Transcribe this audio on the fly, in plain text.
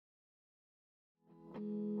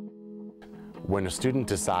When a student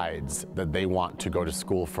decides that they want to go to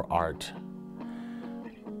school for art,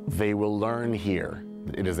 they will learn here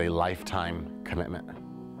that it is a lifetime commitment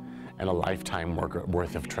and a lifetime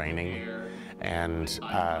worth of training, and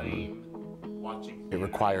it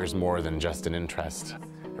requires more than just an interest.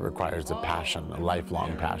 It requires a passion, a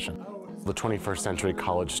lifelong passion. The 21st century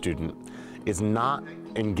college student is not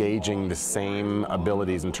engaging the same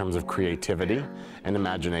abilities in terms of creativity and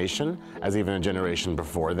imagination as even a generation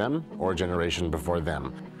before them or a generation before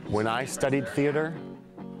them. When I studied theater,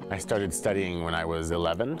 I started studying when I was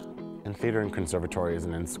 11 in theater and conservatories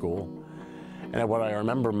and in school. And what I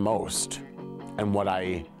remember most, and what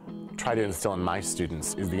I try to instill in my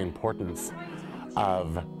students, is the importance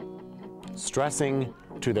of stressing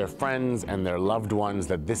to their friends and their loved ones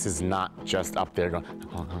that this is not just up there going,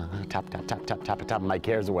 tap, tap, tap, tap, tap, tap, my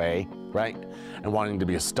cares away, right? And wanting to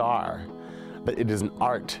be a star. But it is an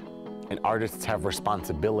art, and artists have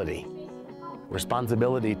responsibility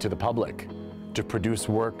to the public, to produce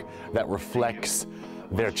work that reflects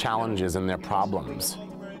their challenges and their problems.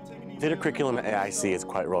 Theater curriculum at AIC is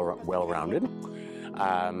quite well-rounded.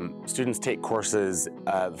 Students take courses,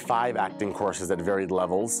 5 acting courses at varied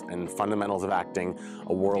levels, and fundamentals of acting,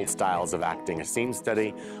 a world styles of acting, a scene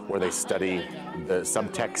study where they study the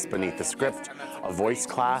subtext beneath the script, a voice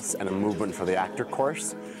class, and a movement for the actor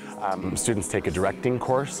course. Students take a directing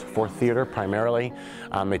course for theater primarily.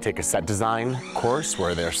 They take a set design course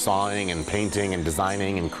where they're sawing and painting and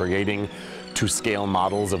designing and creating to scale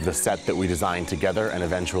models of the set that we design together and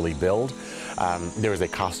eventually build. There is a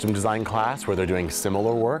costume design class where they're doing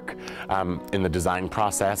similar work in the design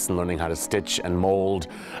process and learning how to stitch and mold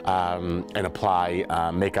and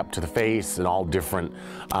apply makeup to the face in all different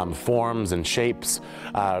forms and shapes.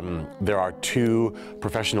 There are 2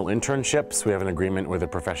 professional internships. We have an agreement with a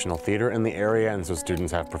professional theater in the area, and so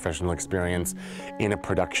students have professional experience in a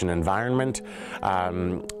production environment.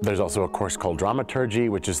 There's also a course called dramaturgy,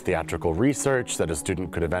 which is theatrical research that a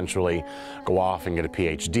student could eventually go off and get a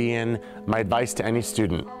PhD in. My advice to any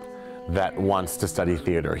student that wants to study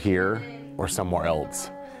theater here or somewhere else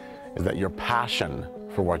is that your passion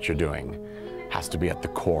for what you're doing has to be at the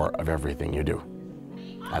core of everything you do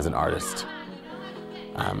as an artist.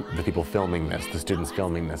 The people filming this, the students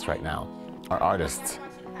filming this right now, are artists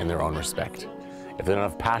in their own respect. If they don't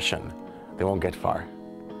have passion, they won't get far.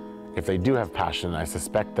 If they do have passion, I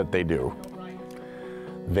suspect that they do,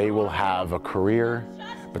 they will have a career,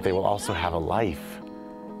 but they will also have a life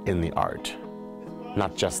in the art.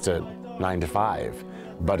 Not just a 9 to 5,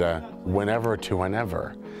 but a whenever to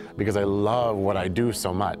whenever. Because I love what I do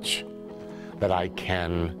so much that I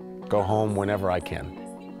can go home whenever I can.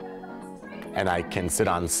 And I can sit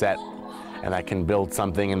on set, and I can build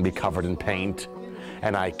something and be covered in paint,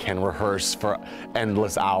 and I can rehearse for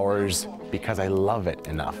endless hours because I love it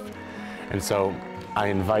enough. And so I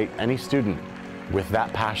invite any student with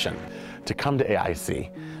that passion to come to AIC,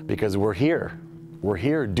 because we're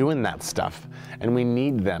here doing that stuff, and we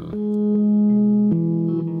need them.